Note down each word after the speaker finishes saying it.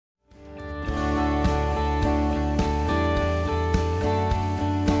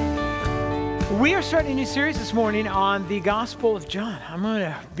We are starting a new series this morning on the Gospel of John. I'm going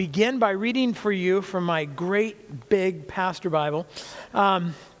to begin by reading for you from my great big pastor Bible.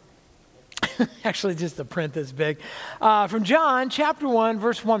 Actually, just the print this big. From John chapter 1,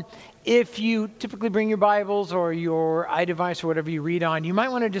 verse 1. If you typically bring your Bibles or your iDevice or whatever you read on, you might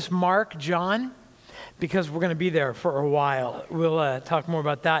want to just mark John, because we're going to be there for a while. We'll talk more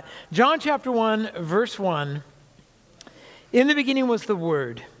about that. John chapter 1, verse 1. In the beginning was the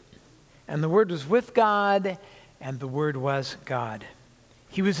Word, and the Word was with God, and the Word was God.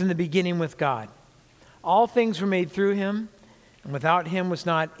 He was in the beginning with God. All things were made through him, and without him was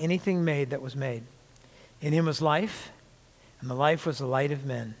not anything made that was made. In him was life, and the life was the light of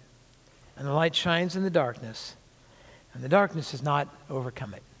men. And the light shines in the darkness, and the darkness has not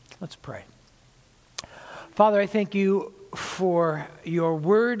overcome it. Let's pray. Father, I thank you for your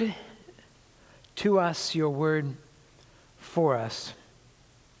word to us, your word for us.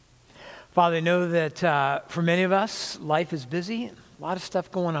 Father, I know that for many of us, life is busy, a lot of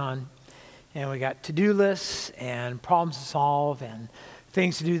stuff going on, and we got to-do lists and problems to solve and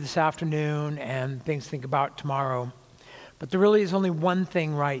things to do this afternoon and things to think about tomorrow. But there really is only one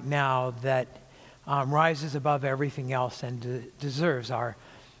thing right now that rises above everything else and deserves our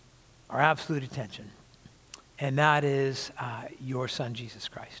absolute attention, and that is your Son, Jesus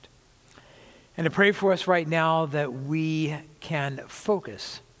Christ. And to pray for us right now that we can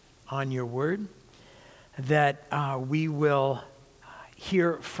focus on your word, that we will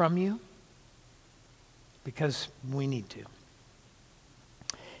hear from you, because we need to.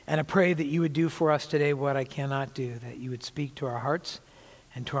 And I pray that you would do for us today what I cannot do, that you would speak to our hearts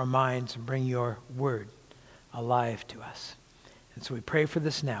and to our minds and bring your word alive to us. And so we pray for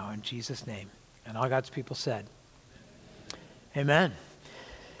this now in Jesus' name. And all God's people said, amen.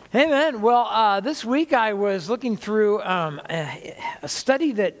 Amen. Well, this week I was looking through a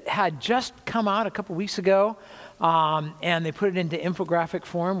study that had just come out a couple weeks ago, and they put it into infographic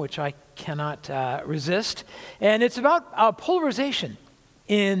form, which I cannot resist. And it's about polarization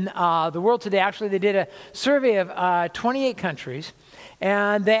in the world today. Actually, they did a survey of 28 countries,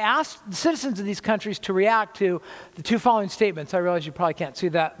 and they asked the citizens of these countries to react to the two following statements. I realize you probably can't see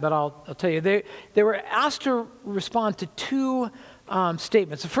that, but I'll tell you. They were asked to respond to two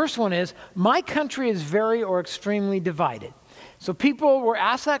statements. The first one is, my country is very or extremely divided. So people were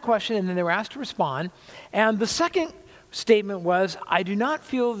asked that question, and then they were asked to respond. And the second statement was, I do not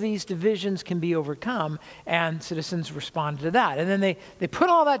feel these divisions can be overcome, and citizens responded to that. And then they put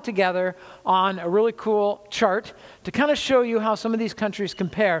all that together on a really cool chart to kind of show you how some of these countries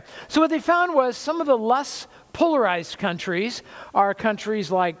compare. So what they found was some of the less polarized countries are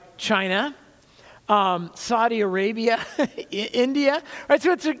countries like China, Saudi Arabia, India, right?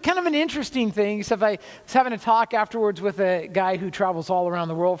 So it's kind of an interesting thing. Except I was having a talk afterwards with a guy who travels all around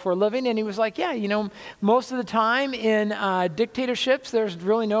the world for a living, and he was like, yeah, most of the time in dictatorships, there's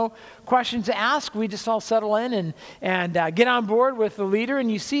really no questions to ask. We just all settle in and get on board with the leader, and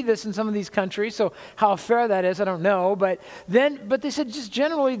you see this in some of these countries. So how fair that is, I don't know. But they said just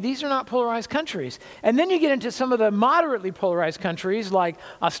generally, these are not polarized countries. And then you get into some of the moderately polarized countries like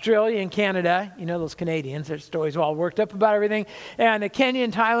Australia and Canada, those Canadians, they're just always all worked up about everything, and Kenya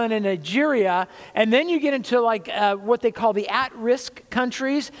and Thailand and Nigeria, and then you get into like what they call the at-risk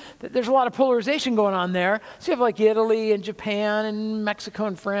countries. There's a lot of polarization going on there. So you have like Italy and Japan and Mexico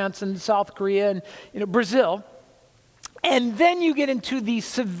and France and South Korea and Brazil. And then you get into the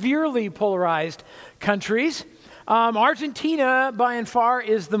severely polarized countries. Argentina, by and far,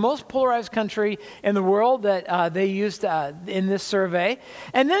 is the most polarized country in the world that they used in this survey.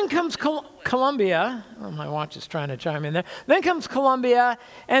 And then comes Colombia. Oh, my watch is trying to chime in there. Then comes Colombia,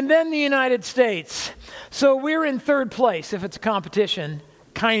 and then the United States. So we're in third place if it's a competition,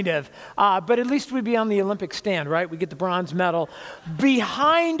 kind of. But at least we'd be on the Olympic stand, right? We get the bronze medal.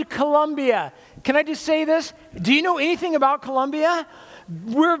 Behind Colombia. Can I just say this? Do you know anything about Colombia?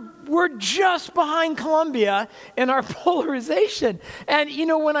 We're just behind Colombia in our polarization. And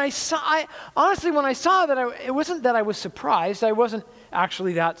when I saw that, it wasn't that I was surprised. I wasn't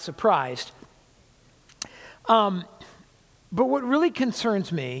actually that surprised. But what really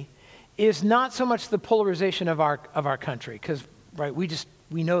concerns me is not so much the polarization of our country, because right,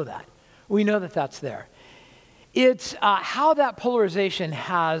 we know that. We know that that's there. It's how that polarization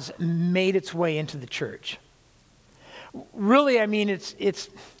has made its way into the church. Really, I mean,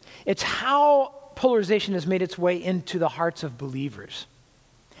 it's how polarization has made its way into the hearts of believers,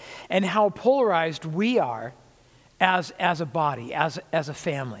 and how polarized we are as a body, as a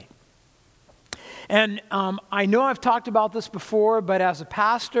family. And I know I've talked about this before, but as a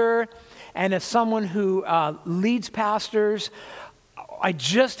pastor and as someone who leads pastors, I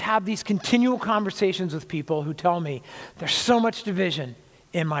just have these continual conversations with people who tell me there's so much division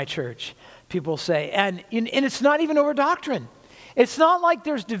in my church. People say, and it's not even over doctrine. It's not like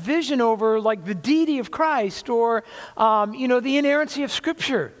there's division over like the deity of Christ or, the inerrancy of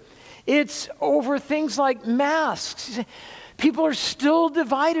Scripture. It's over things like masks. People are still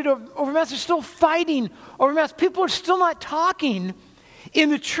divided over masks. They're still fighting over masks. People are still not talking in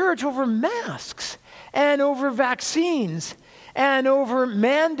the church over masks and over vaccines and over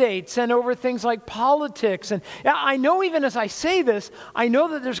mandates and over things like politics. And I know even as I say this, I know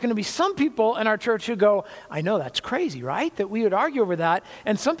that there's going to be some people in our church who go, I know that's crazy, right? That we would argue over that.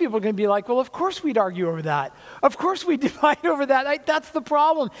 And some people are going to be like, well, of course we'd argue over that. Of course we divide over that. That's the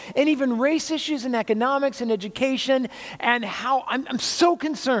problem. And even race issues and economics and education and how I'm so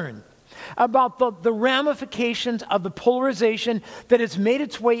concerned about the ramifications of the polarization that has made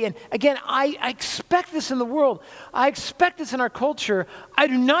its way in. Again, I expect this in the world. I expect this in our culture. I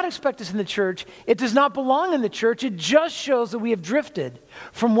do not expect this in the church. It does not belong in the church. It just shows that we have drifted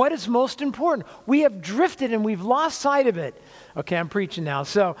from what is most important. We have drifted and we've lost sight of it. Okay, I'm preaching now.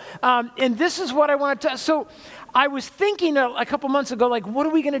 So, and this is what I want to tell. So I was thinking a couple months ago, like, what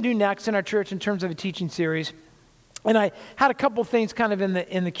are we going to do next in our church in terms of a teaching series? And I had a couple things kind of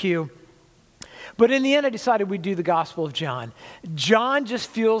in the queue. But in the end, I decided we'd do the Gospel of John. John just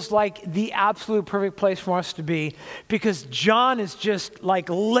feels like the absolute perfect place for us to be because John is just like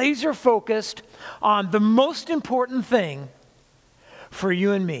laser focused on the most important thing for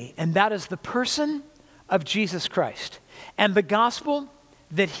you and me, and that is the person of Jesus Christ and the gospel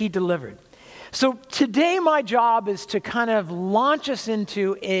that he delivered. So today my job is to kind of launch us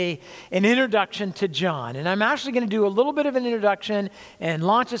into an introduction to John. And I'm actually going to do a little bit of an introduction and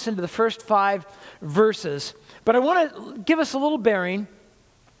launch us into the first 5 verses. But I want to give us a little bearing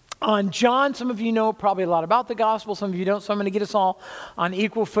on John. Some of you know probably a lot about the gospel. Some of you don't. So I'm going to get us all on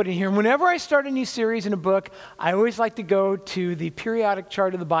equal footing here. And whenever I start a new series in a book, I always like to go to the periodic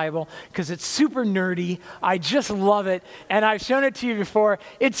chart of the Bible because it's super nerdy. I just love it. And I've shown it to you before.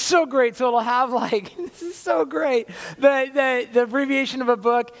 It's so great. So it'll have like, this is so great, the abbreviation of a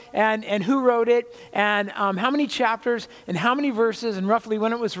book and who wrote it and how many chapters and how many verses and roughly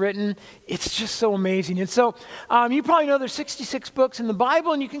when it was written. It's just so amazing. And so you probably know there's 66 books in the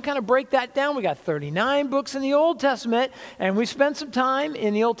Bible, and you can kind of break that down. We got 39 books in the Old Testament, and we spent some time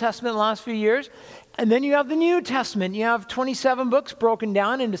in the Old Testament the last few years. And then you have the New Testament. You have 27 books broken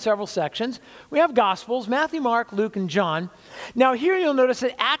down into several sections. We have Gospels, Matthew, Mark, Luke, and John. Now here you'll notice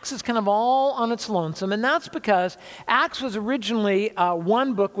that Acts is kind of all on its lonesome, and that's because Acts was originally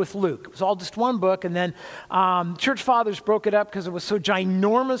one book with Luke. It was all just one book, and then church fathers broke it up because it was so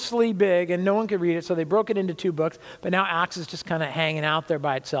ginormously big and no one could read it, so they broke it into 2 books, but now Acts is just kind of hanging out there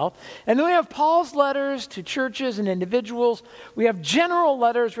by itself. And then we have Paul's letters to churches and individuals. We have general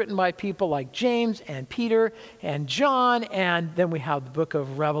letters written by people like James and Peter and John, and then we have the book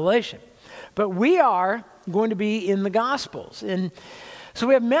of Revelation. But we are going to be in the Gospels. And so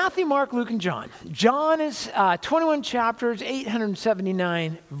we have Matthew, Mark, Luke, and John. John is 21 chapters,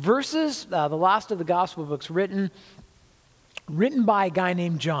 879 verses, the last of the Gospel books written by a guy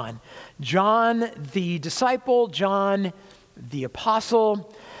named John. John the disciple, John the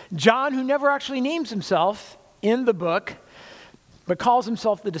apostle, John who never actually names himself in the book, but calls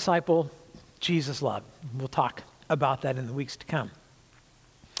himself the disciple Jesus loved. We'll talk about that in the weeks to come.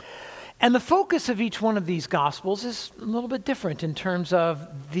 And the focus of each one of these Gospels is a little bit different in terms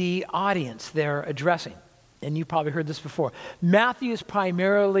of the audience they're addressing. And you probably heard this before. Matthew is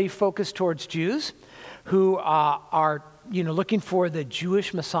primarily focused towards Jews who are looking for the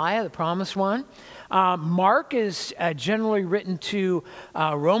Jewish Messiah, the promised one. Mark is generally written to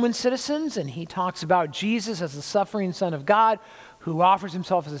Roman citizens, and he talks about Jesus as the suffering Son of God who offers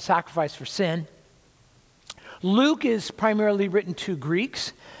himself as a sacrifice for sin. Luke is primarily written to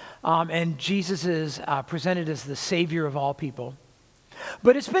Greeks, and Jesus is presented as the Savior of all people.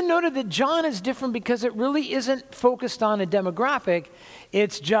 But it's been noted that John is different because it really isn't focused on a demographic,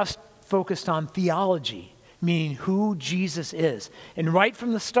 it's just focused on theology, meaning who Jesus is. And right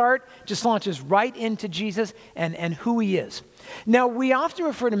from the start, just launches right into Jesus and who he is. Now, we often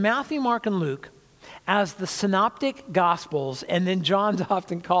refer to Matthew, Mark, and Luke as the synoptic gospels, and then John's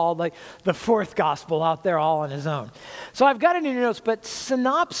often called like the 4th gospel out there all on his own. So I've got it in your notes, but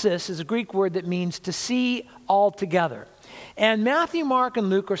synopsis is a Greek word that means to see all together. And Matthew, Mark, and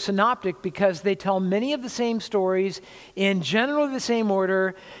Luke are synoptic because they tell many of the same stories in generally the same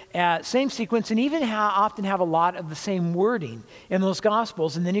order, same sequence, and even often have a lot of the same wording in those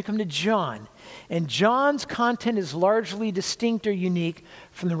Gospels. And then you come to John. And John's content is largely distinct or unique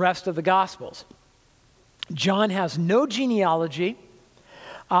from the rest of the Gospels. John has no genealogy,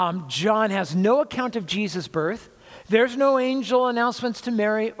 John has no account of Jesus' birth. There's no angel announcements to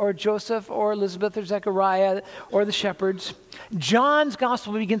Mary or Joseph or Elizabeth or Zechariah or the shepherds. John's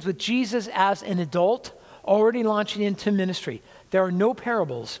gospel begins with Jesus as an adult, already launching into ministry. There are no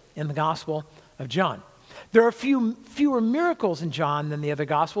parables in the Gospel of John. There are fewer miracles in John than the other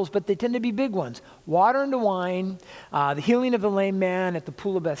Gospels, but they tend to be big ones. Water into wine, the healing of the lame man at the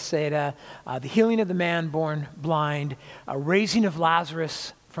pool of Bethsaida, the healing of the man born blind, a raising of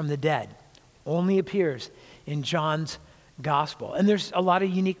Lazarus from the dead. Only appears in John's Gospel. And there's a lot of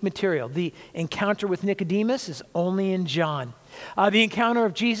unique material. The encounter with Nicodemus is only in John. The encounter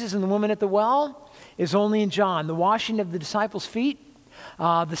of Jesus and the woman at the well is only in John. The washing of the disciples' feet,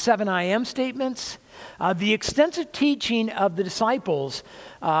 the 7 I am statements, the extensive teaching of the disciples,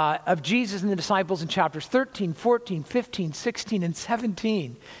 of Jesus and the disciples in chapters 13, 14, 15, 16, and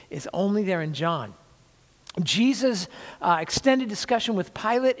 17 is only there in John. Jesus' extended discussion with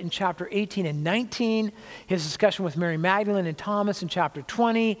Pilate in chapter 18 and 19, his discussion with Mary Magdalene and Thomas in chapter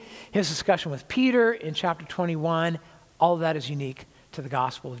 20, his discussion with Peter in chapter 21, all of that is unique to the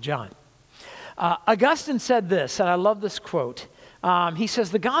Gospel of John. Augustine said this, and I love this quote. He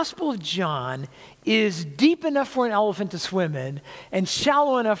says, the Gospel of John is deep enough for an elephant to swim in and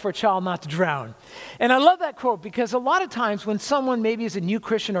shallow enough for a child not to drown. And I love that quote because a lot of times when someone maybe is a new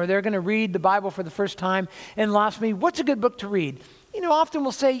Christian or they're going to read the Bible for the first time and they'll ask me, what's a good book to read? Often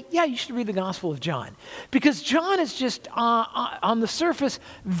we'll say, yeah, you should read the Gospel of John. Because John is just, on the surface,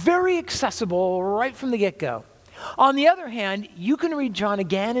 very accessible right from the get-go. On the other hand, you can read John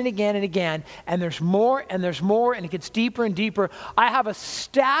again and again and again, and there's more, and it gets deeper and deeper. I have a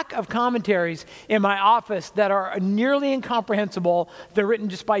stack of commentaries in my office that are nearly incomprehensible. They're written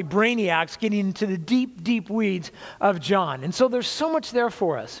just by brainiacs getting into the deep, deep weeds of John. And so there's so much there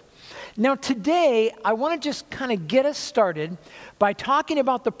for us. Now today, I want to just kind of get us started by talking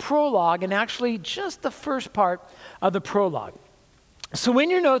about the prologue and actually just the first part of the prologue. So in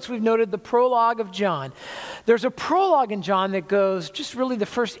your notes, we've noted the prologue of John. There's a prologue in John that goes just really the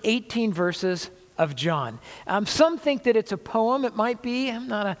first 18 verses of John. Some think that it's a poem. It might be. I'm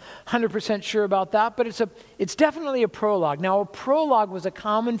not 100% sure about that, but it's definitely a prologue. Now, a prologue was a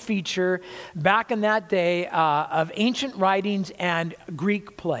common feature back in that day of ancient writings and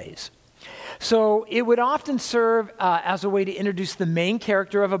Greek plays. So it would often serve as a way to introduce the main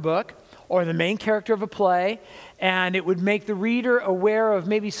character of a book or the main character of a play, and it would make the reader aware of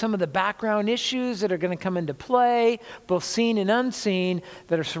maybe some of the background issues that are going to come into play, both seen and unseen,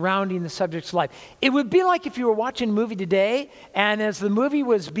 that are surrounding the subject's life. It would be like if you were watching a movie today, and as the movie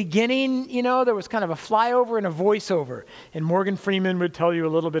was beginning, there was kind of a flyover and a voiceover, and Morgan Freeman would tell you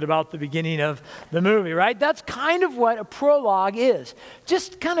a little bit about the beginning of the movie, right? That's kind of what a prologue is,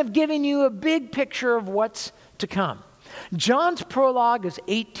 just kind of giving you a big picture of what's to come. John's prologue is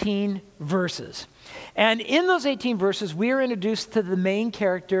 18 verses. And in those 18 verses, we are introduced to the main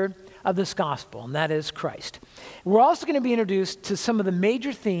character of this gospel, and that is Christ. We're also going to be introduced to some of the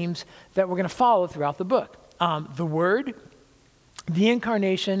major themes that we're going to follow throughout the book. The Word, the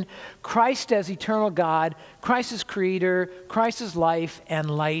Incarnation, Christ as eternal God, Christ as Creator, Christ as life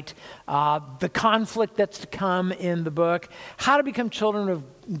and light, the conflict that's to come in the book, how to become children of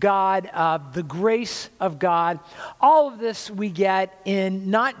God, the grace of God. All of this we get in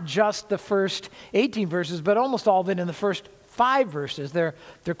not just the first 18 verses, but almost all of it in the first 5 verses. They're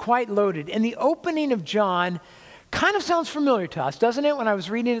quite loaded. And the opening of John kind of sounds familiar to us, doesn't it? When I was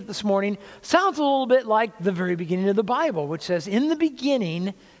reading it this morning, sounds a little bit like the very beginning of the Bible, which says, in the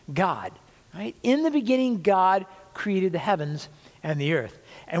beginning, God, right? In the beginning, God created the heavens and the earth.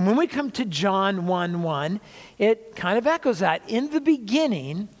 And when we come to John 1:1, it kind of echoes that. In the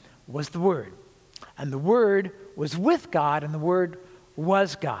beginning was the Word, and the Word was with God, and the Word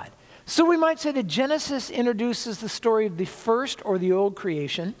was God. So we might say that Genesis introduces the story of the first or the old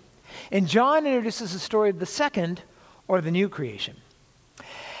creation, and John introduces the story of the second or the new creation.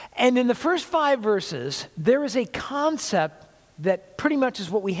 And in the first 5 verses, there is a concept that pretty much is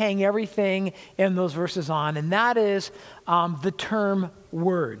what we hang everything in those verses on, and that is the term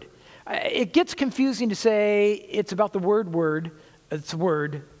word. It gets confusing to say it's about the word, it's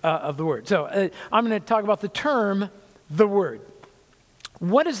word of the word. So I'm going to talk about the term, the word.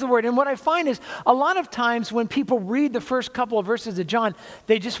 What is the word? And what I find is a lot of times when people read the first couple of verses of John,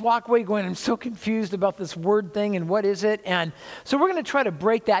 they just walk away going, I'm so confused about this word thing and what is it? And so we're going to try to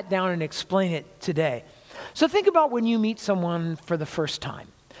break that down and explain it today. So think about when you meet someone for the first time.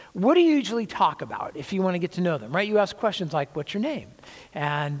 What do you usually talk about if you want to get to know them, right? You ask questions like, what's your name?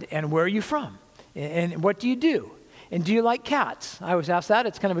 And where are you from? And what do you do? And do you like cats? I always ask that.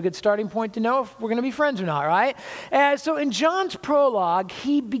 It's kind of a good starting point to know if we're going to be friends or not, right? And so in John's prologue,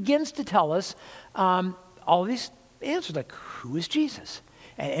 he begins to tell us all these answers, like who is Jesus?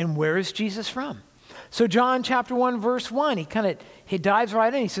 And where is Jesus from? So John chapter 1, verse 1, he dives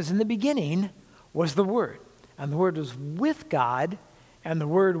right in. He says, in the beginning was the Word, and the Word was with God, and the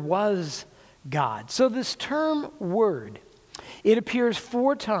Word was God. So this term Word, it appears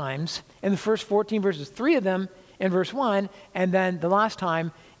 4 times in the first 14 verses, 3 of them in verse 1, and then the last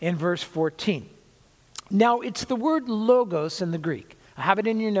time in verse 14. Now, it's the word logos in the Greek. I have it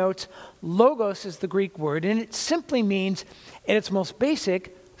in your notes. Logos is the Greek word, and it simply means, in its most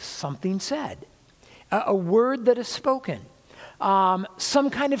basic, something said. A word that is spoken. Some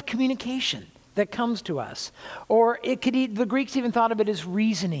kind of communication that comes to us. Or the Greeks even thought of it as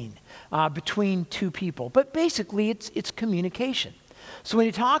reasoning between 2 people. But basically, it's communication. So when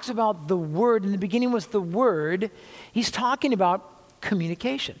he talks about the Word, in the beginning was the Word, he's talking about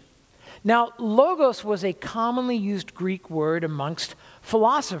communication. Now, logos was a commonly used Greek word amongst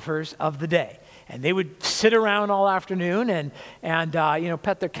philosophers of the day. And they would sit around all afternoon and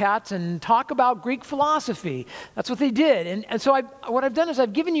pet their cats and talk about Greek philosophy. That's what they did. And so what I've done is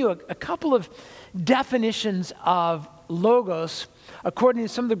I've given you a couple of definitions of logos according to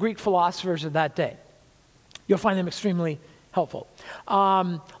some of the Greek philosophers of that day. You'll find them extremely helpful.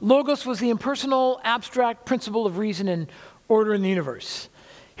 Logos was the impersonal, abstract principle of reason and order in the universe.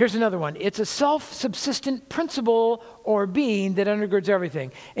 Here's another one. It's a self-subsistent principle or being that undergirds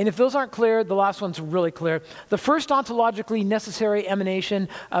everything. And if those aren't clear, the last one's really clear. The first ontologically necessary emanation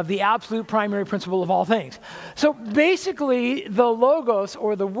of the absolute primary principle of all things. So basically, the logos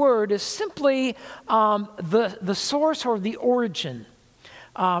or the word is simply the source or the origin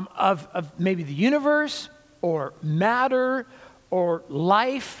of maybe the universe or matter or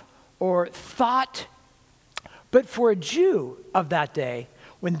life or thought. But for a Jew of that day,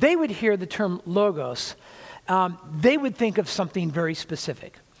 when they would hear the term logos, they would think of something very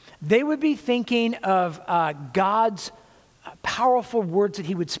specific. They would be thinking of God's powerful words that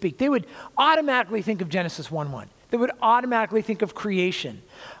he would speak. They would automatically think of Genesis 1:1. They would automatically think of creation.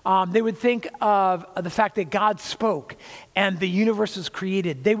 They would think of the fact that God spoke and the universe was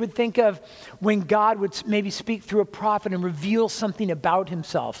created. They would think of when God would maybe speak through a prophet and reveal something about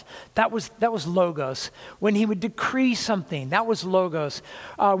himself. That was logos. When he would decree something, that was logos.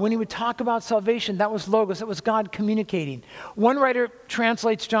 When he would talk about salvation, that was logos. That was God communicating. One writer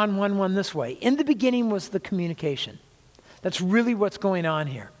translates John 1:1 this way. In the beginning was the communication. That's really what's going on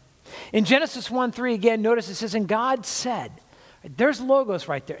here. In Genesis 1:3, again, notice it says, and God said, there's logos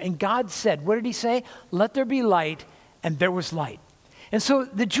right there. And God said, what did he say? Let there be light, and there was light. And so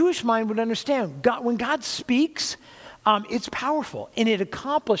the Jewish mind would understand, when God speaks, it's powerful, and it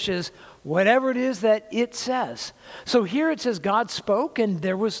accomplishes whatever it is that it says. So here it says God spoke, and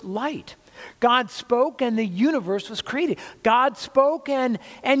there was light. God spoke and the universe was created. God spoke and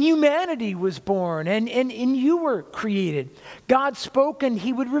humanity was born and you were created. God spoke and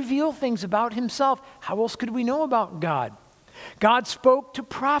he would reveal things about himself. How else could we know about God? God spoke to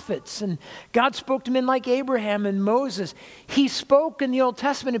prophets and God spoke to men like Abraham and Moses. He spoke in the Old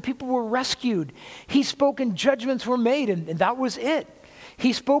Testament and people were rescued. He spoke and judgments were made and that was it.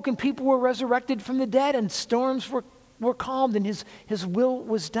 He spoke and people were resurrected from the dead and storms were calmed and his will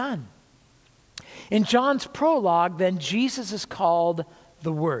was done. In John's prologue, then, Jesus is called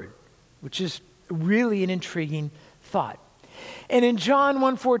the Word, which is really an intriguing thought. And in John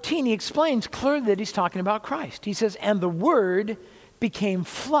 1:14, he explains clearly that he's talking about Christ. He says, and the Word became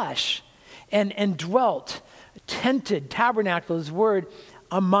flesh and dwelt, tented, tabernacled, his Word,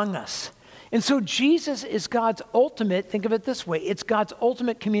 among us. And so Jesus is God's ultimate, think of it this way, it's God's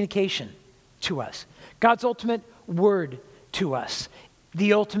ultimate communication to us, God's ultimate Word to us,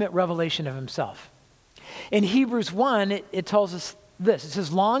 the ultimate revelation of himself. In Hebrews 1, it tells us this. It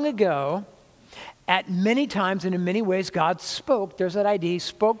says, long ago, at many times and in many ways, God spoke. There's that idea. He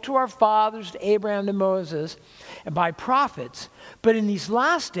spoke to our fathers, to Abraham, to Moses, and by prophets. But in these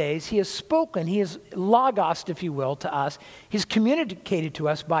last days, he has spoken. He has logosed, if you will, to us. He's communicated to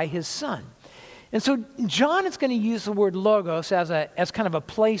us by his Son. And so John is going to use the word logos as kind of a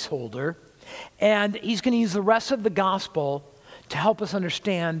placeholder. And he's going to use the rest of the gospel to help us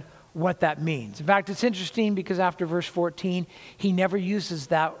understand what that means. In fact, it's interesting because after verse 14, he never uses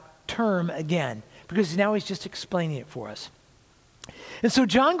that term again because now he's just explaining it for us. And so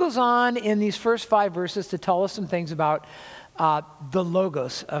John goes on in these first 5 verses to tell us some things about the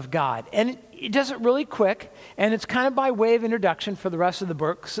Logos of God. And it does it really quick, and it's kind of by way of introduction for the rest of the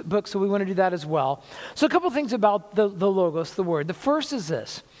book, so we want to do that as well. So a couple things about the Logos, the Word. The first is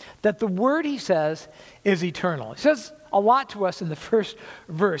this, that the Word, he says, is eternal. He says a lot to us in the first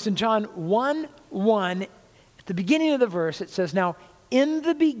verse. In John 1:1, at the beginning of the verse, it says, now, in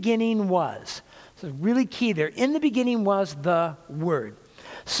the beginning was. So really key there. In the beginning was the Word.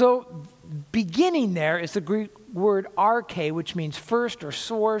 So beginning there is the Greek word arche, which means first or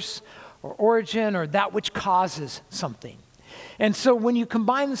source or origin or that which causes something. And so when you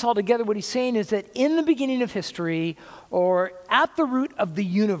combine this all together, what he's saying is that in the beginning of history, or at the root of the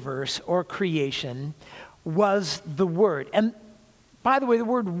universe or creation, was the Word. And by the way, the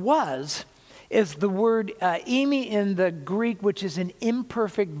word was is the word emi in the Greek, which is an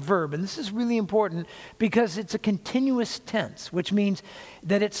imperfect verb. And this is really important because it's a continuous tense, which means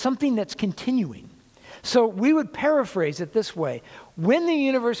that it's something that's continuing. So we would paraphrase it this way. When the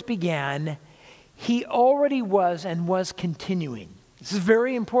universe began, he already was and was continuing. This is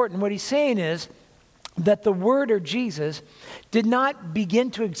very important. What he's saying is that the Word, or Jesus, did not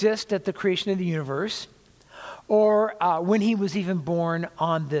begin to exist at the creation of the universe or when he was even born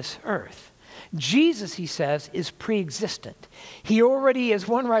on this earth. Jesus, he says, is pre-existent. He already, as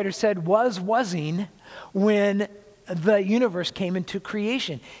one writer said, wasing when the universe came into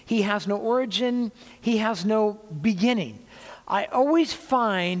creation. He has no origin. He has no beginning. I always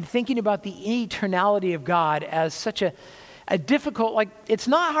find thinking about the eternality of God as such a difficult, it's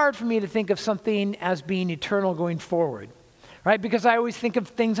not hard for me to think of something as being eternal going forward, right? Because I always think of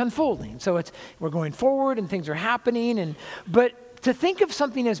things unfolding. So we're going forward and things are happening. But to think of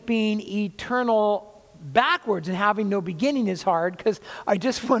something as being eternal backwards and having no beginning is hard because I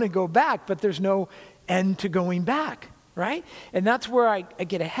just want to go back, but there's no end to going back, right? And that's where I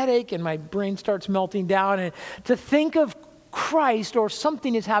get a headache and my brain starts melting down. And to think of Christ or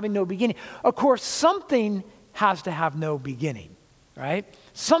something as having no beginning, of course, something has to have no beginning, right?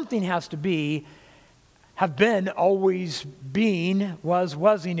 Something has to have been, always being,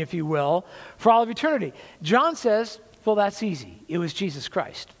 wasing, if you will, for all of eternity. John says, well, that's easy. It was Jesus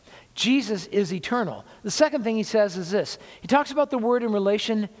Christ. Jesus is eternal. The second thing he says is this. He talks about the Word in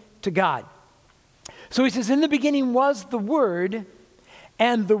relation to God. So he says, in the beginning was the Word,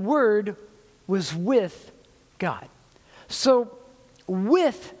 and the Word was with God. So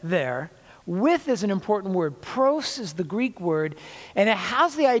with is an important word. Pros is the Greek word, and it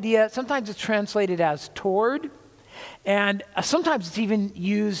has the idea, sometimes it's translated as toward, and sometimes it's even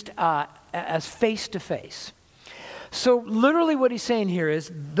used as face to face. So literally what he's saying here is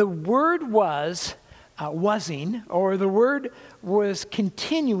the Word was wasing, or the Word was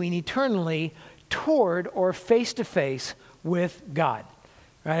continuing eternally toward or face to face with God.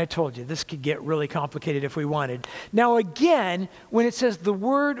 Right? I told you this could get really complicated if we wanted. Now again, when it says the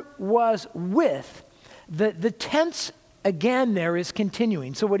Word was with, the tense again there is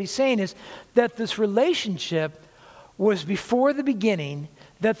continuing. So what he's saying is that this relationship was before the beginning,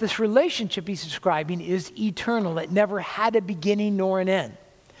 that this relationship he's describing is eternal. It never had a beginning nor an end.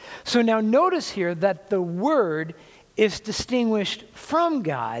 So now notice here that the Word is distinguished from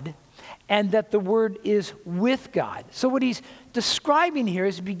God and that the Word is with God. So what he's describing here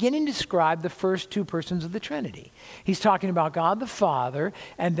is beginning to describe the first two persons of the Trinity. He's talking about God the Father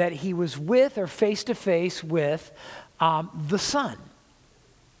and that he was with or face to face with the Son.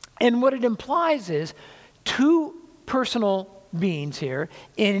 And what it implies is two personal beings here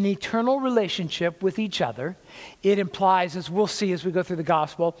in an eternal relationship with each other. It implies, as we'll see as we go through the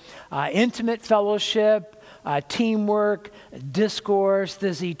gospel, intimate fellowship, teamwork, discourse,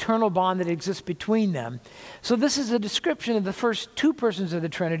 this eternal bond that exists between them. So this is a description of the first two persons of the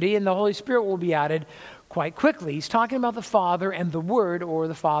Trinity, and the Holy Spirit will be added quite quickly. He's talking about the Father and the Word, or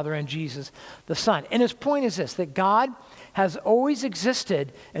the Father and Jesus, the Son. And his point is this, that God has always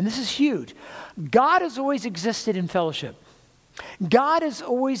existed, and this is huge, God has always existed in fellowship. God has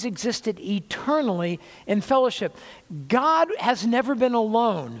always existed eternally in fellowship. God has never been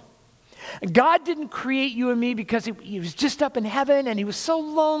alone. God didn't create you and me because he was just up in heaven and he was so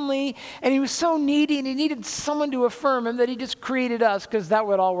lonely and he was so needy and he needed someone to affirm him that he just created us because that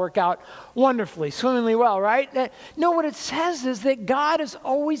would all work out wonderfully, swimmingly well, right? No, what it says is that God has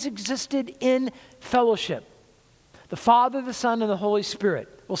always existed in fellowship. The Father, the Son, and the Holy Spirit.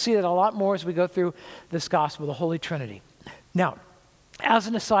 We'll see that a lot more as we go through this gospel, the Holy Trinity. Now, as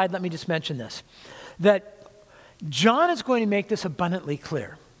an aside, let me just mention this, that John is going to make this abundantly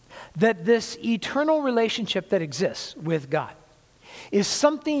clear, that this eternal relationship that exists with God is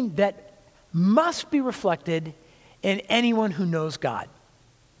something that must be reflected in anyone who knows God.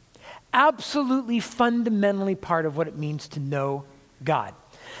 absolutely fundamentally part of what it means to know God,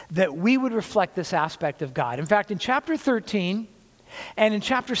 that we would reflect this aspect of God. In fact, in chapter 13 and in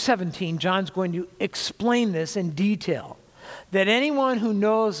chapter 17, John's going to explain this in detail, that anyone who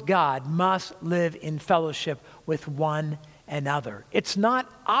knows God must live in fellowship with one another. It's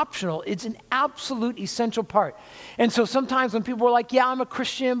not optional. It's an absolute essential part. And so sometimes when people are like, yeah, I'm a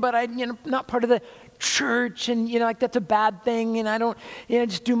Christian, but I'm not part of the church, and like that's a bad thing, and I don't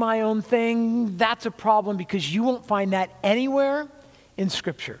just do my own thing, that's a problem, because you won't find that anywhere in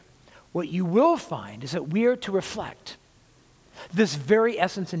Scripture. What you will find is that we are to reflect this very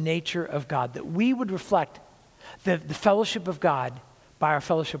essence and nature of God, that we would reflect the fellowship of God by our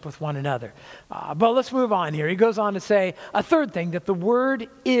fellowship with one another. But let's move on here. He goes on to say a third thing, that the Word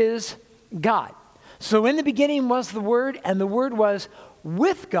is God. So in the beginning was the Word, and the Word was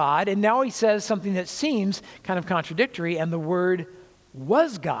with God, and now he says something that seems kind of contradictory, and the Word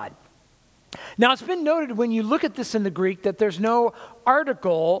was God. Now it's been noted when you look at this in the Greek that there's no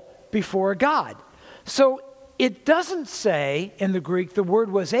article before God. So it doesn't say in the Greek the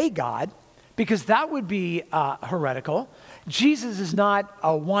Word was a God, because that would be heretical. Jesus is not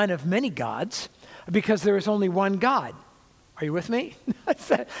one of many gods, because there is only one God. Are you with me?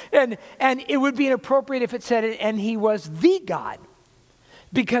 and it would be inappropriate if it said it, and he was the God,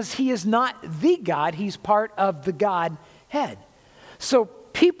 because he is not the God, he's part of the Godhead. So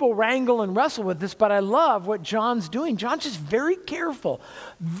people wrangle and wrestle with this, but I love what John's doing. John's just very careful,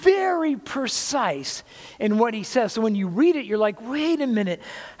 very precise in what he says. So when you read it, you're like, wait a minute,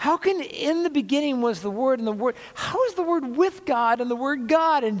 how can in the beginning was the Word, and the Word, how is the Word with God and the Word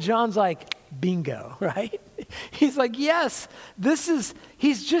God? And John's like, bingo, right? He's like, yes,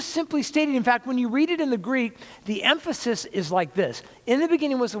 he's just simply stating. In fact, when you read it in the Greek, the emphasis is like this. In the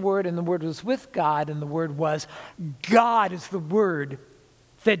beginning was the Word, and the Word was with God, and the Word was God is the word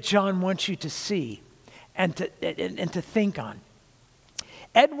that John wants you to see and to think on.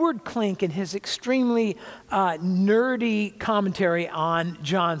 Edward Klink, in his extremely nerdy commentary on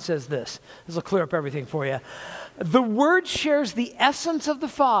John, says this. This will clear up everything for you. The Word shares the essence of the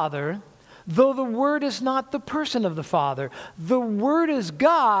Father, though the Word is not the person of the Father. The Word is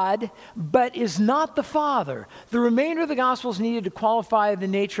God, but is not the Father. The remainder of the Gospel is needed to qualify the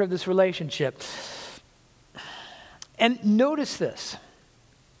nature of this relationship. And notice this,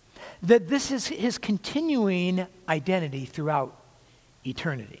 that this is his continuing identity throughout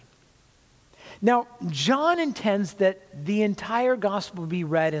eternity. Now, John intends that the entire gospel be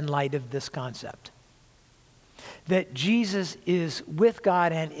read in light of this concept, that Jesus is with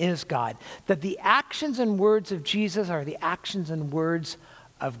God and is God, that the actions and words of Jesus are the actions and words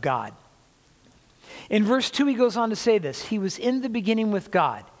of God. In verse 2, he goes on to say this, he was in the beginning with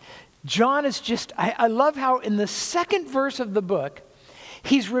God. John is just, I love how in the second verse of the book,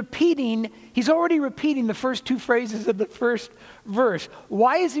 he's already repeating the first two phrases of the first verse.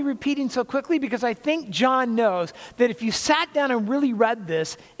 Why is he repeating so quickly? Because I think John knows that if you sat down and really read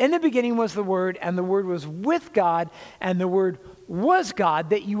this, in the beginning was the Word, and the Word was with God, and the Word was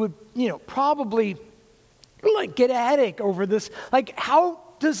God, that you would, probably like get a headache over this. Like, how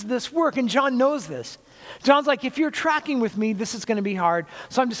does this work? And John knows this. John's like, if you're tracking with me, this is going to be hard.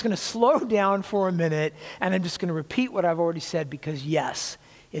 So I'm just going to slow down for a minute, and I'm just going to repeat what I've already said, because yes,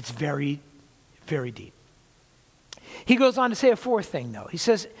 it's very, very deep. He goes on to say a fourth thing, though. He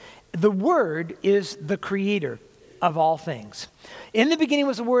says, the Word is the creator of all things. In the beginning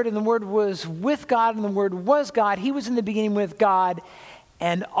was the Word, and the Word was with God, and the Word was God. He was in the beginning with God,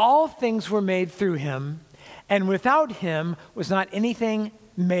 and all things were made through him, and without him was not anything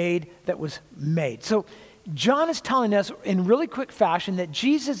made that was made. So John is telling us in really quick fashion that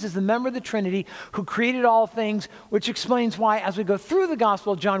Jesus is the member of the Trinity who created all things, which explains why as we go through the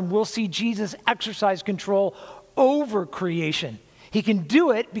Gospel of John, we'll see Jesus exercise control over creation. He can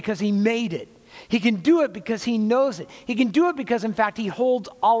do it because he made it. He can do it because he knows it. He can do it because, in fact, he holds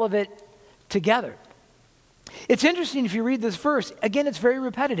all of it together. It's interesting if you read this verse, again, it's very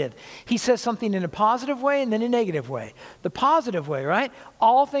repetitive. He says something in a positive way and then a negative way. The positive way, right?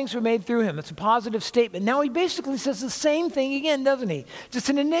 All things were made through him. It's a positive statement. Now he basically says the same thing again, doesn't he? Just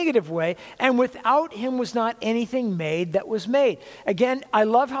in a negative way. And without him was not anything made that was made. Again, I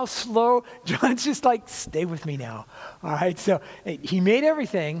love how slow John's just like, stay with me now. All right, so he made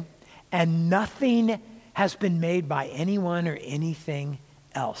everything, and nothing has been made by anyone or anything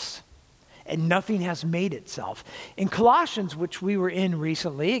else. And nothing has made itself. In Colossians, which we were in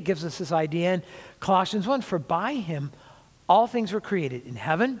recently, it gives us this idea in Colossians 1, for by him all things were created in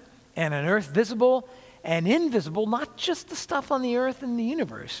heaven and on earth, visible and invisible, not just the stuff on the earth and the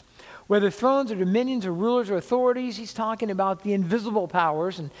universe, Whether thrones or dominions or rulers or authorities, he's talking about the invisible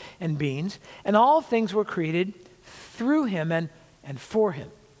powers and beings. And all things were created through him and for him.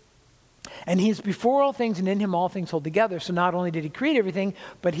 And he is before all things, and in him all things hold together. So not only did he create everything,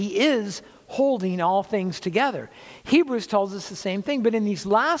 but he is holding all things together. Hebrews tells us the same thing. But in these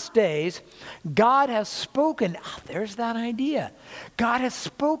last days, God has spoken. There's that idea. God has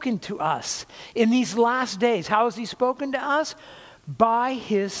spoken to us in these last days. How has he spoken to us? By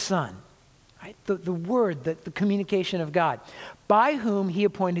his Son. Right? The word, the communication of God. By whom he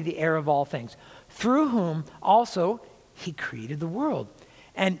appointed the heir of all things. Through whom also he created the world.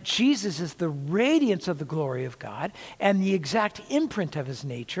 And Jesus is the radiance of the glory of God and the exact imprint of his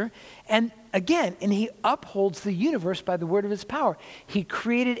nature. And again, he upholds the universe by the word of his power. He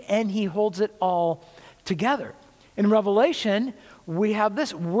created and he holds it all together. In Revelation, we have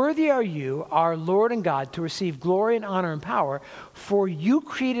this: worthy are you, our Lord and God, to receive glory and honor and power, for you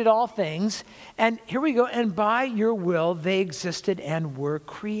created all things. And here we go, and by your will they existed and were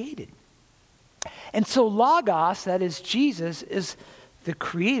created. And so Logos, that is Jesus, is the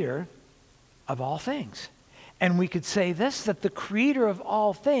creator of all things. And we could say this, that the creator of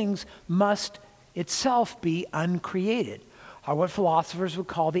all things must itself be uncreated, or what philosophers would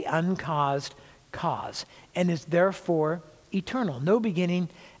call the uncaused cause, and is therefore eternal, no beginning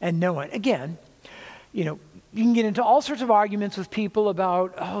and no end. Again, you can get into all sorts of arguments with people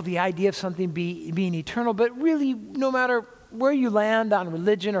about, the idea of something being eternal, but really, no matter where you land on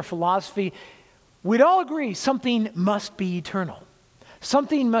religion or philosophy, we'd all agree something must be eternal.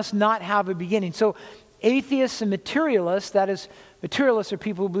 Something must not have a beginning. So atheists and materialists, that is, materialists are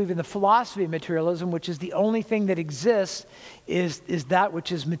people who believe in the philosophy of materialism, which is the only thing that exists is that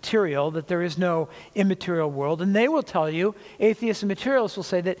which is material, that there is no immaterial world. And they will tell you, atheists and materialists will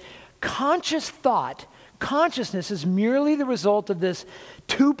say that consciousness is merely the result of this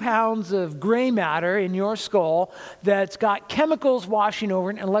 2 pounds of gray matter in your skull that's got chemicals washing over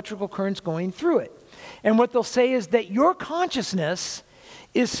it and electrical currents going through it. And what they'll say is that your consciousness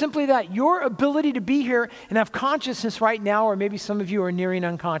is simply that, your ability to be here and have consciousness right now, or maybe some of you are nearing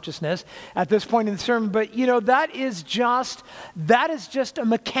unconsciousness at this point in the sermon, but that is just a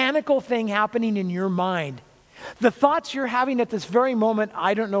mechanical thing happening in your mind. The thoughts you're having at this very moment,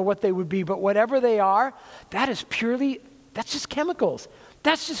 I don't know what they would be, but whatever they are, that's just chemicals.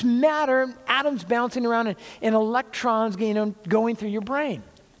 That's just matter, atoms bouncing around and electrons going through your brain.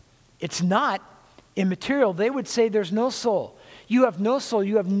 It's not immaterial. They would say there's no soul. You have no soul.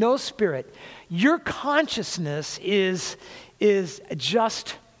 You have no spirit. Your consciousness is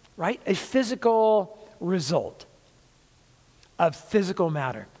just, a physical result of physical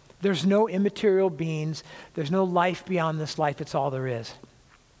matter. There's no immaterial beings. There's no life beyond this life. It's all there is.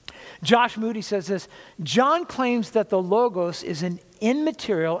 Josh Moody says this: John claims that the Logos is an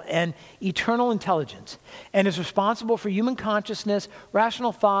immaterial and eternal intelligence and is responsible for human consciousness,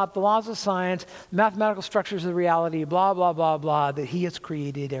 rational thought, the laws of science, mathematical structures of reality, blah, blah, blah, blah, that he has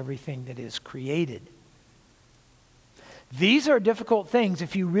created everything that is created. These are difficult things.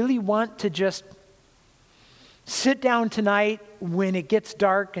 If you really want to just sit down tonight when it gets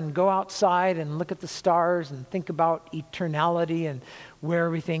dark and go outside and look at the stars and think about eternality and where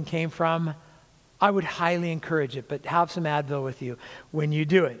everything came from, I would highly encourage it, but have some Advil with you when you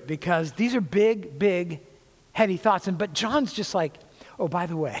do it, because these are big, big, heady thoughts. But John's just like, oh, by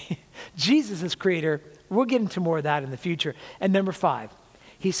the way, Jesus is creator. We'll get into more of that in the future. And number 5,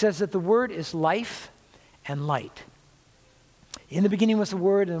 he says that the word is life and light. In the beginning was the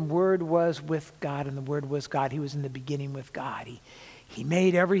Word, and the Word was with God, and the Word was God. He was in the beginning with God. He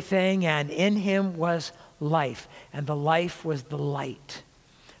made everything, and in him was life, and the life was the light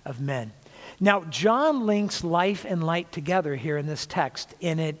of men. Now, John links life and light together here in this text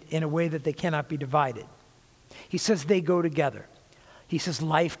in a way that they cannot be divided. He says they go together. He says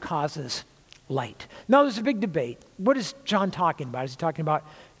life causes light. Now, there's a big debate. What is John talking about? Is he talking about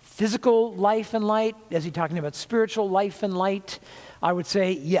physical life and light? Is he talking about spiritual life and light? I would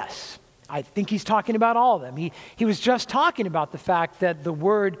say yes. I think he's talking about all of them. He was just talking about the fact that the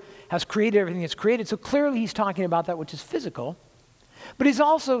Word has created everything that's created, so clearly he's talking about that which is physical. But he's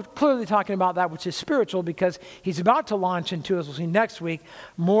also clearly talking about that which is spiritual, because he's about to launch into, as we'll see next week,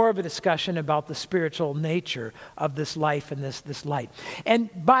 more of a discussion about the spiritual nature of this life and this light. And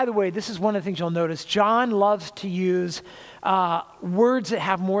by the way, this is one of the things you'll notice. John loves to use words that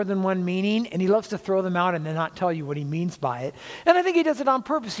have more than one meaning, and he loves to throw them out and then not tell you what he means by it. And I think he does it on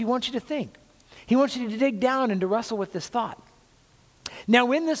purpose. He wants you to think. He wants you to dig down and to wrestle with this thought.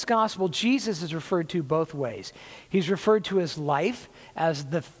 Now, in this gospel, Jesus is referred to both ways. He's referred to as life, as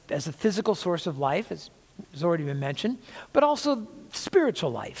the physical source of life, as has already been mentioned, but also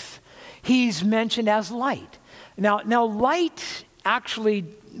spiritual life. He's mentioned as light. Now light actually,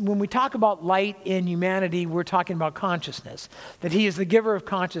 when we talk about light in humanity, we're talking about consciousness, that he is the giver of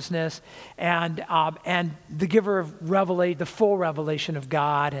consciousness and the giver of the full revelation of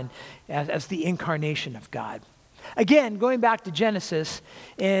God, and as the incarnation of God. Again, going back to Genesis,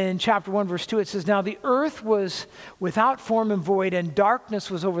 in chapter 1, verse 2, it says, "Now the earth was without form and void, and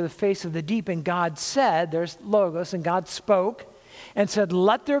darkness was over the face of the deep. And God said," there's Logos, "and God spoke and said,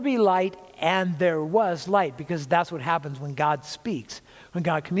 'Let there be light,' and there was light," because that's what happens when God speaks, when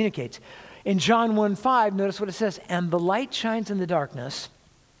God communicates. In John 1:5, notice what it says, "And the light shines in the darkness,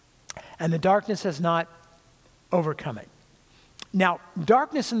 and the darkness has not overcome it." Now,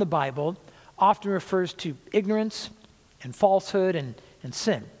 darkness in the Bible often refers to ignorance and falsehood and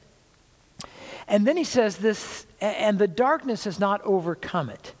sin. And then he says this, "And the darkness has not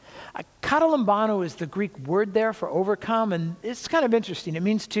overcome it." Katalambano is the Greek word there for overcome, and it's kind of interesting. It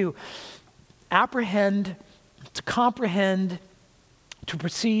means to apprehend, to comprehend, to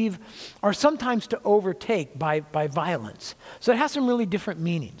perceive, or sometimes to overtake by violence. So it has some really different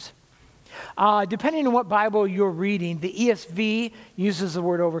meanings. Depending on what Bible you're reading, the ESV uses the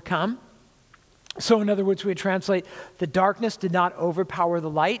word overcome. So in other words, we would translate, "The darkness did not overpower the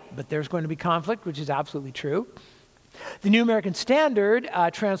light," but there's going to be conflict, which is absolutely true. The New American Standard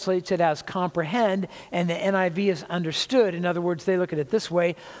translates it as comprehend, and the NIV is understood. In other words, they look at it this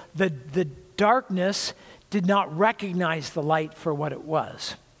way: the darkness did not recognize the light for what it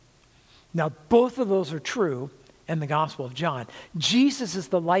was. Now, both of those are true in the Gospel of John. Jesus is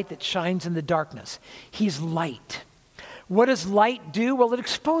the light that shines in the darkness. He's light. What does light do? Well, it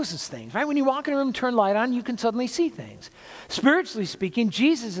exposes things, right? When you walk in a room and turn light on, you can suddenly see things. Spiritually speaking,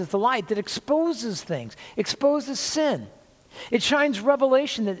 Jesus is the light that exposes things, exposes sin. It shines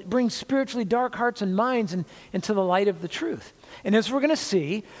revelation that brings spiritually dark hearts and minds into the light of the truth. And as we're going to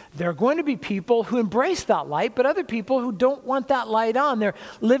see, there are going to be people who embrace that light, but other people who don't want that light on. They're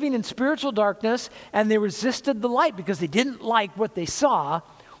living in spiritual darkness, and they resisted the light because they didn't like what they saw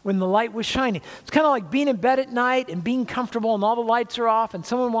when the light was shining. It's kind of like being in bed at night and being comfortable and all the lights are off and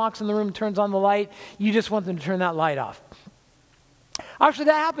someone walks in the room and turns on the light. You just want them to turn that light off. Actually,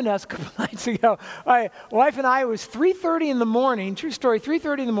 that happened to us a couple nights ago. My wife and I, it was 3:30 in the morning, true story,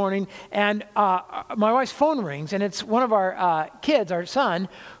 3:30 in the morning, and my wife's phone rings, and it's one of our kids, our son,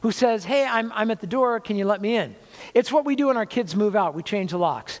 who says, "Hey, I'm at the door, can you let me in?" It's what we do when our kids move out. We change the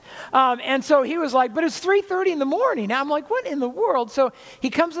locks. And so he was like, "But it's 3:30 in the morning." I'm like, "What in the world?" So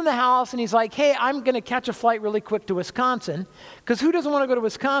he comes in the house and he's like, "Hey, I'm going to catch a flight really quick to Wisconsin." Because who doesn't want to go to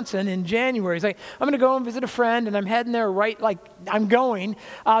Wisconsin in January? He's like, "I'm going to go and visit a friend and I'm heading there I'm going.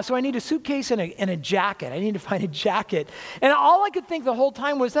 So I need a suitcase and a jacket. I need to find a jacket." And all I could think the whole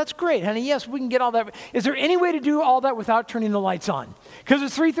time was, "That's great, honey. Yes, we can get all that. Is there any way to do all that without turning the lights on? Because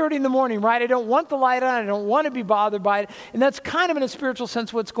it's 3:30 in the morning, right? I don't want the light on. I don't want to be bothered by it." And that's kind of in a spiritual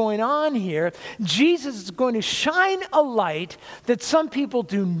sense what's going on here. Jesus is going to shine a light that some people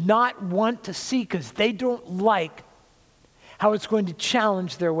do not want to see because they don't like how it's going to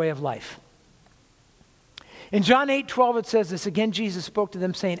challenge their way of life. In John 8:12 it says this, again Jesus spoke to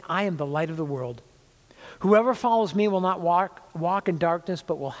them saying, "I am the light of the world. Whoever follows me will not walk in darkness,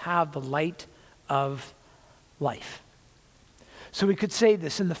 but will have the light of life." So we could say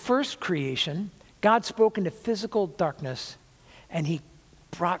this, in the first creation, God spoke into physical darkness and he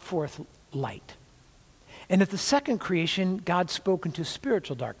brought forth light. And at the second creation, God spoke into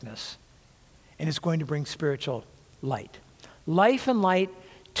spiritual darkness and is going to bring spiritual light. Life and light,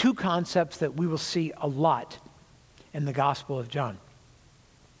 two concepts that we will see a lot in the Gospel of John.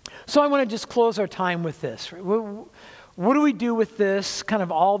 So I want to just close our time with this. What do we do with this, kind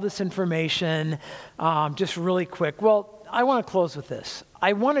of all this information, just really quick? Well, I want to close with this.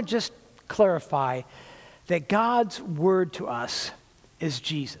 I want to just clarify that God's word to us is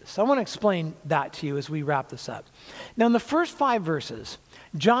Jesus. I want to explain that to you as we wrap this up. Now, in the first 5 verses,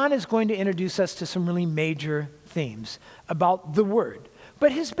 John is going to introduce us to some really major themes about the word.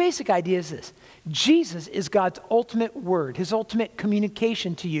 But his basic idea is this: Jesus is God's ultimate word, his ultimate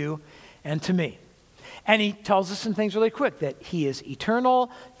communication to you and to me. And he tells us some things really quick, that he is eternal,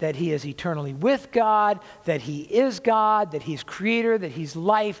 that he is eternally with God, that he is God, that he's creator, that he's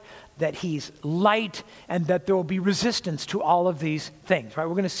life, that he's light, and that there will be resistance to all of these things, right?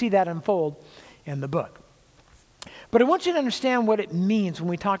 We're going to see that unfold in the book. But I want you to understand what it means when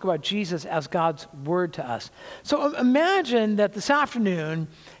we talk about Jesus as God's word to us. So imagine that this afternoon,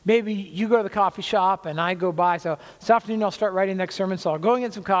 maybe you go to the coffee shop and I go by. So this afternoon I'll start writing the next sermon. So I'll go and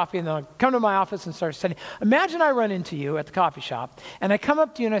get some coffee and then I'll come to my office and start studying. Imagine I run into you at the coffee shop and I come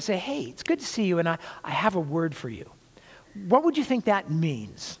up to you and I say, "Hey, it's good to see you and I have a word for you." what would you think that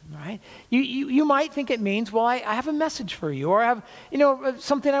means, right? You might think it means, well, I have a message for you, or I have,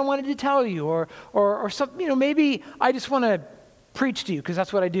 something I wanted to tell you, or some, maybe I just want to preach to you because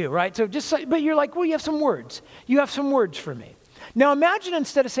that's what I do, right? So but you're like, well, you have some words. You have some words for me. Now imagine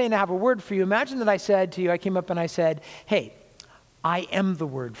instead of saying I have a word for you, imagine that I said to you, I came up and I said, hey, I am the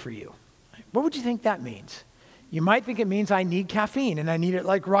word for you. What would you think that means? You might think it means I need caffeine and I need it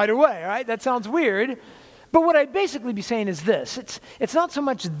like right away, right? That sounds weird. But what I'd basically be saying is this. It's not so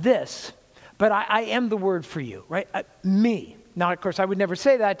much this, but I am the word for you, right? Me. Now, of course, I would never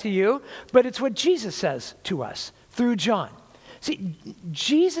say that to you, but it's what Jesus says to us through John. See,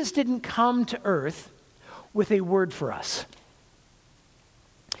 Jesus didn't come to earth with a word for us.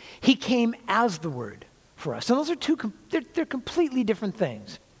 He came as the word for us. And those are they're completely different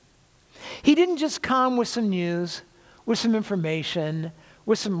things. He didn't just come with some news, with some information,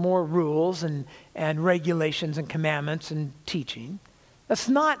 with some more rules and regulations and commandments and teaching. That's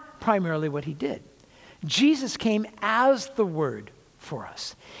not primarily what he did. Jesus came as the word for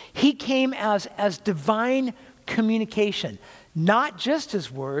us. He came as divine communication, not just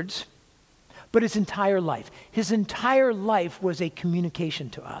his words, but his entire life. His entire life was a communication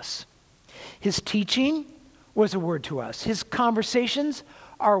to us. His teaching was a word to us. His conversations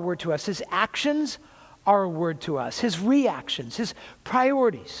are a word to us. His actions are a word to us. His reactions, his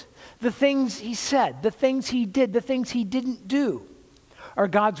priorities, the things he said, the things he did, the things he didn't do are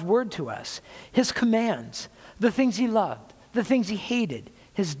God's word to us. His commands, the things he loved, the things he hated,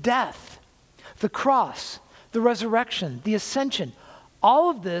 his death, the cross, the resurrection, the ascension, all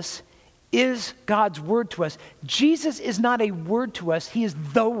of this is God's word to us. Jesus is not a word to us. He is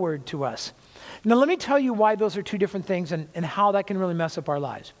the word to us. Now, let me tell you why those are two different things and how that can really mess up our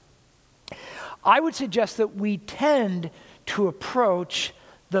lives. I would suggest that we tend to approach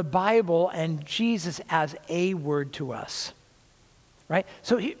the Bible and Jesus as a word to us, right?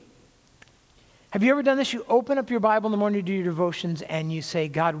 So have you ever done this? You open up your Bible in the morning to do your devotions and you say,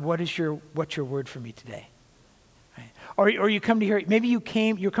 God, what's your word for me today? Or you come to hear, maybe you're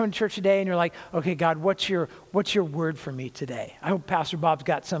coming to church today and you're like, okay, God, what's your word for me today? I hope Pastor Bob's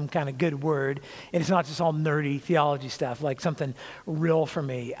got some kind of good word, and it's not just all nerdy theology stuff, like something real for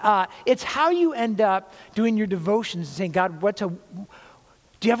me. It's how you end up doing your devotions and saying, God, do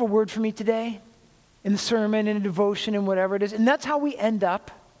you have a word for me today? In the sermon, in a devotion, and whatever it is. And that's how we end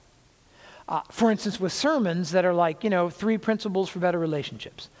up, for instance, with sermons that are like, 3 principles for better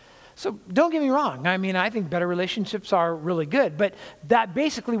relationships. So don't get me wrong. I mean, I think better relationships are really good. But that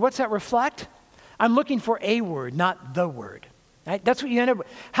basically, what's that reflect? I'm looking for a word, not the word. Right? That's what you end up with.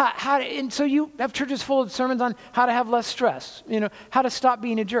 And so you have churches full of sermons on how to have less stress, how to stop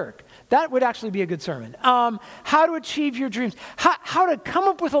being a jerk. That would actually be a good sermon. How to achieve your dreams. How to come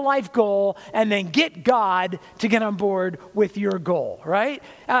up with a life goal and then get God to get on board with your goal, right?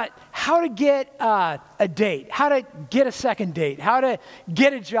 How to get a date. How to get a second date. How to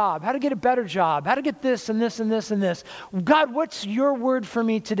get a job. How to get a better job. How to get this and this and this and this. God, what's your word for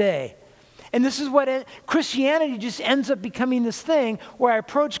me today? And this is what Christianity just ends up becoming this thing where I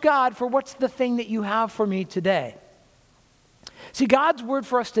approach God for what's the thing that you have for me today. See, God's word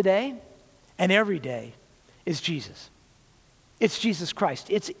for us today and every day is Jesus. It's Jesus Christ.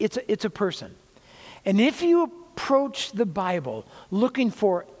 It's a person. And if you approach the Bible looking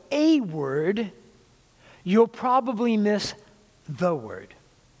for a word, you'll probably miss the word.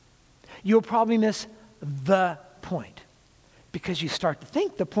 You'll probably miss the point because you start to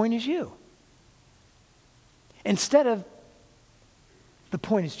think the point is you. Instead of the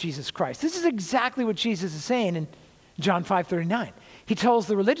point is Jesus Christ. This is exactly what Jesus is saying in John 5:39. He tells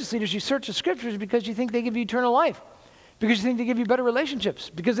the religious leaders, you search the scriptures because you think they give you eternal life, because you think they give you better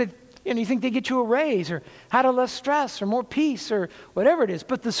relationships, because you think they get you a raise or how to less stress or more peace or whatever it is.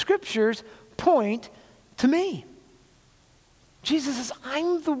 But the scriptures point to me. Jesus says,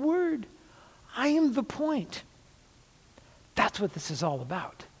 I'm the word. I am the point. That's what this is all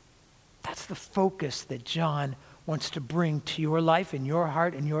about. That's the focus that John wants to bring to your life and your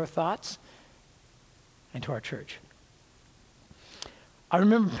heart and your thoughts and to our church. I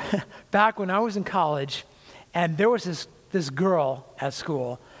remember back when I was in college, and there was this girl at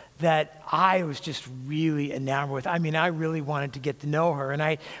school that I was just really enamored with. I mean, I really wanted to get to know her, and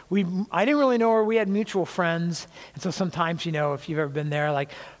I didn't really know her. We had mutual friends, and so sometimes, if you've ever been there, like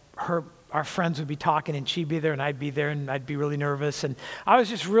our friends would be talking, and she'd be there, and I'd be there, and I'd be really nervous, and I was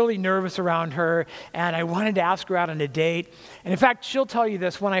just really nervous around her, and I wanted to ask her out on a date. And in fact, she'll tell you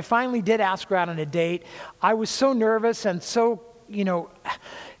this, when I finally did ask her out on a date, I was so nervous and so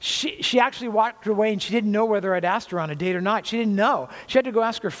she actually walked away and she didn't know whether I'd asked her on a date or not. She didn't know. She had to go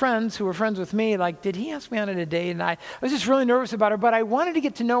ask her friends who were friends with me, like, did he ask me on a date? And I was just really nervous about her, but I wanted to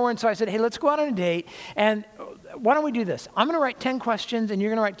get to know her. And so I said, hey, let's go out on a date. And why don't we do this? I'm going to write 10 questions and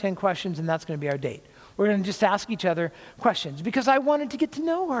you're going to write 10 questions and that's going to be our date. We're going to just ask each other questions because I wanted to get to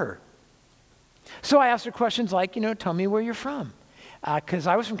know her. So I asked her questions like, tell me where you're from. Because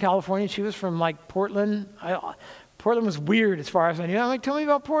I was from California, she was from like Portland. Portland was weird as far as I knew. I'm like, tell me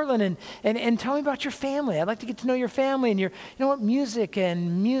about Portland and tell me about your family. I'd like to get to know your family and your, music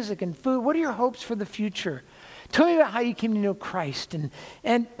and food. What are your hopes for the future? Tell me about how you came to know Christ.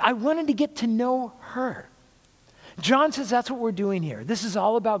 And I wanted to get to know her. John says that's what we're doing here. This is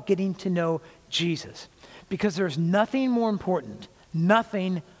all about getting to know Jesus. Because there's nothing more important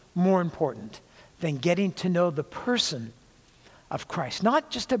than getting to know the person of Christ. Not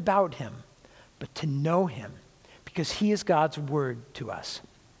just about him, but to know him. Because he is God's word to us.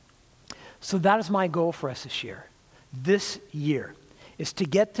 So that is my goal for us this year, is to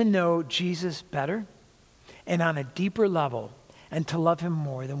get to know Jesus better and on a deeper level and to love him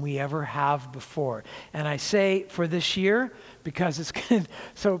more than we ever have before. And I say for this year because it's good.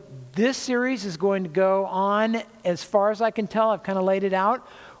 So this series is going to go on as far as I can tell. I've kind of laid it out.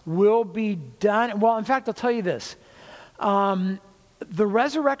 Will be done. Well, in fact, I'll tell you this. The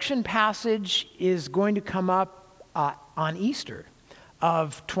resurrection passage is going to come up on Easter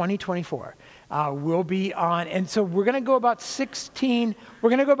of 2024. We'll be on, and so we're going to go about 16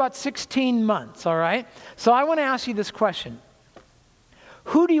 months, all right? So I want to ask you this question.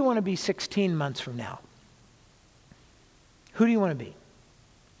 Who do you want to be 16 months from now? Who do you want to be?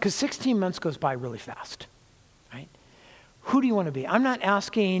 Because 16 months goes by really fast, right? Who do you want to be? I'm not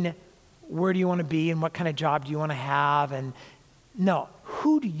asking where do you want to be and what kind of job do you want to have, and no,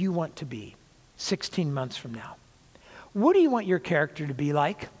 who do you want to be 16 months from now? What do you want your character to be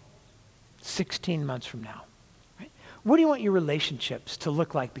like 16 months from now? Right? What do you want your relationships to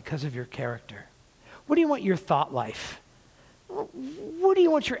look like because of your character? What do you want your thought life? What do you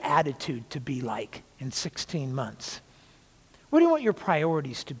want your attitude to be like in 16 months? What do you want your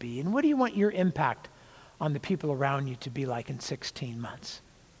priorities to be? And what do you want your impact on the people around you to be like in 16 months?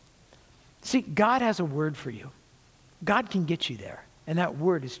 See, God has a word for you. God can get you there. And that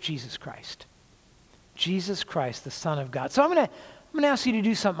word is Jesus Christ. Jesus Christ, the Son of God. So I'm going to ask you to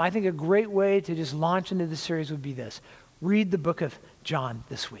do something. I think a great way to just launch into this series would be this. Read the book of John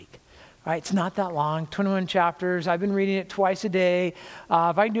this week. All right, it's not that long, 21 chapters. I've been reading it twice a day. If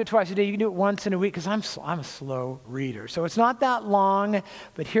I can do it twice a day, you can do it once in a week because I'm a slow reader. So it's not that long,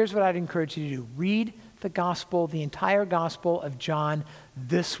 but here's what I'd encourage you to do. Read the gospel, the entire gospel of John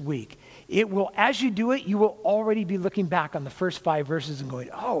this week. It will, as you do it, you will already be looking back on the first 5 verses and going,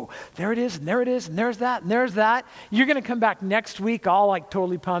 oh, there it is, and there it is, and there's that, and there's that. You're going to come back next week all like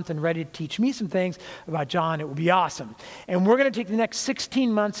totally pumped and ready to teach me some things about John. It will be awesome. And we're going to take the next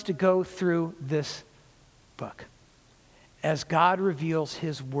 16 months to go through this book as God reveals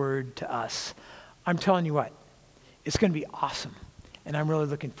his word to us. I'm telling you what, it's going to be awesome. And I'm really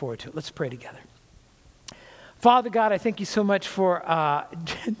looking forward to it. Let's pray together. Father God, I thank you so much for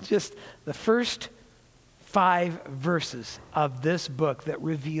just the first 5 verses of this book that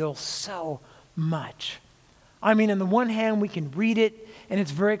reveal so much. I mean, on the one hand, we can read it, and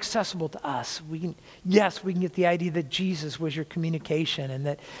it's very accessible to us. We can get the idea that Jesus was your communication, and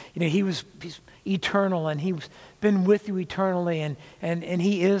that he's eternal, and he's been with you eternally, and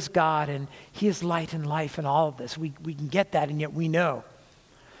he is God, and he is light and life, and all of this. We can get that, and yet we know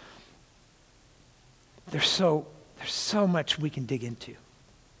there's so much we can dig into.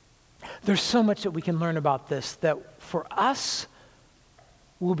 There's so much that we can learn about this that for us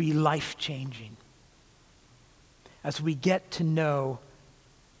will be life-changing as we get to know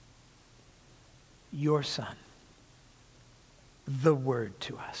your Son, the Word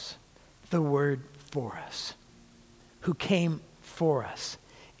to us, the Word for us, who came for us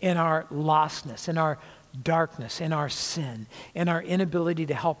in our lostness, in our darkness, in our sin, in our inability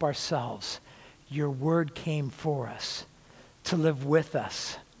to help ourselves. Your word came for us, to live with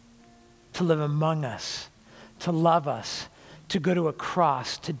us, to live among us, to love us, to go to a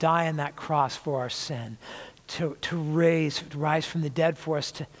cross, to die on that cross for our sin, to rise from the dead for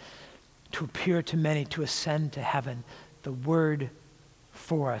us, to appear to many, to ascend to heaven. The word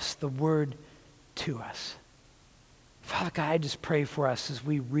for us, the word to us. Father God, I just pray for us as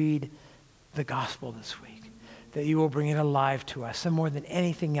we read the gospel this week, that you will bring it alive to us. And more than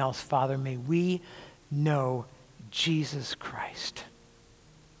anything else, Father, may we know Jesus Christ.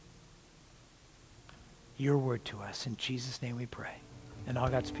 Your word to us. In Jesus' name we pray. And all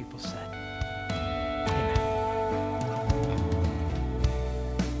God's people said.